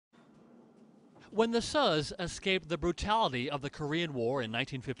When the Suz escaped the brutality of the Korean War in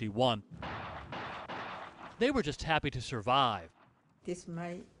 1951, they were just happy to survive. This is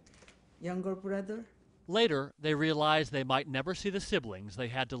my younger brother. Later, they realized they might never see the siblings they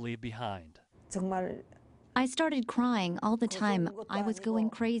had to leave behind. 정말 I started crying all the time. I was going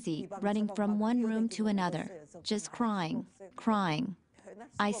crazy, running from one room to another, just crying, crying.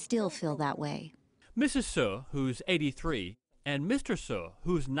 I still feel that way. Mrs. Seo, who's 83, and Mr. Seo,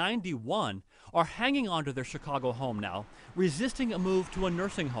 who's 91, are hanging on to their Chicago home now, resisting a move to a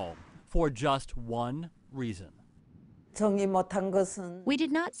nursing home for just one reason. 정리 못한 것은 We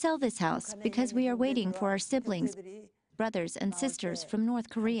did not sell this house because we are waiting for our siblings, brothers and sisters from North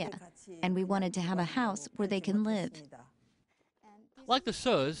Korea, and we wanted to have a house where they can live. Like the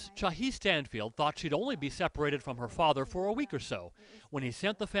Seos, Chahi Stanfield thought she'd only be separated from her father for a week or so when he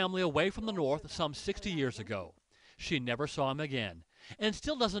sent the family away from the North some 60 years ago. She never saw him again and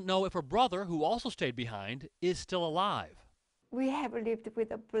still doesn't know if her brother, who also stayed behind, is still alive. We have lived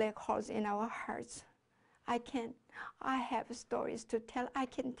with a black holes in our hearts. I have stories to tell, I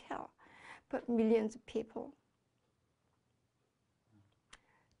can tell, but millions of people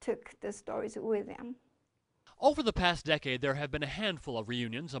took the stories with them. Over the past decade, there have been a handful of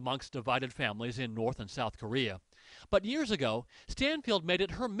reunions amongst divided families in North and South Korea. But years ago, Stanfield made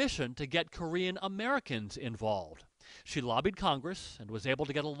it her mission to get Korean Americans involved. She lobbied Congress and was able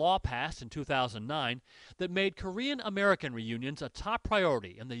to get a law passed in 2009 that made Korean American reunions a top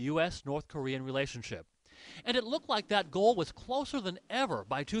priority in the U.S.-North Korean relationship. And it looked like that goal was closer than ever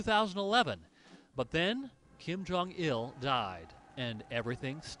by 2011. But then Kim Jong-il died and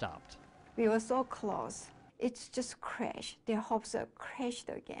everything stopped. We were so close. It's just crashed. Their hopes are crashed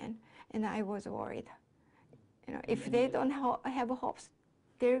again, and I was worried. If they don't have hopes,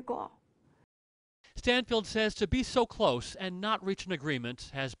 they'll go. Stanfield says to be so close and not reach an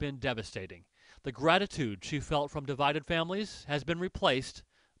agreement has been devastating. The gratitude she felt from divided families has been replaced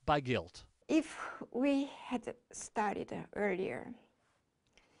by guilt. If we had started earlier,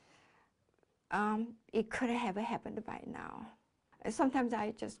 it could have happened by now. Sometimes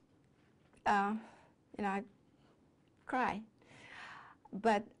I just, I cry.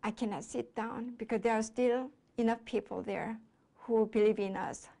 But I cannot sit down because there are still enough people there who believe in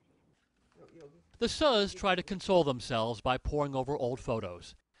us. The Seos try to console themselves by poring over old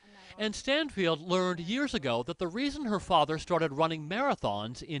photos. And Stanfield learned years ago that the reason her father started running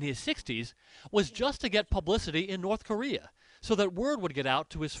marathons in his 60s was just to get publicity in North Korea, so that word would get out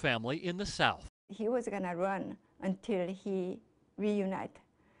to his family in the South. He was going to run until he reunited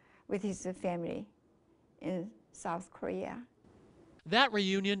with his family in South Korea. That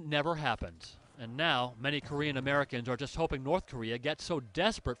reunion never happened. And now, many Korean Americans are just hoping North Korea gets so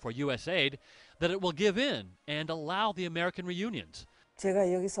desperate for U.S. aid that it will give in and allow the American reunions.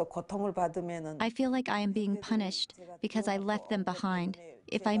 I feel like I am being punished because I left them behind.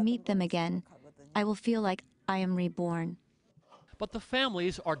 If I meet them again, I will feel like I am reborn. But the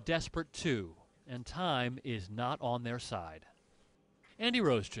families are desperate too, and time is not on their side. Andy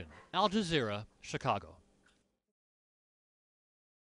Roesgen, Al Jazeera, Chicago.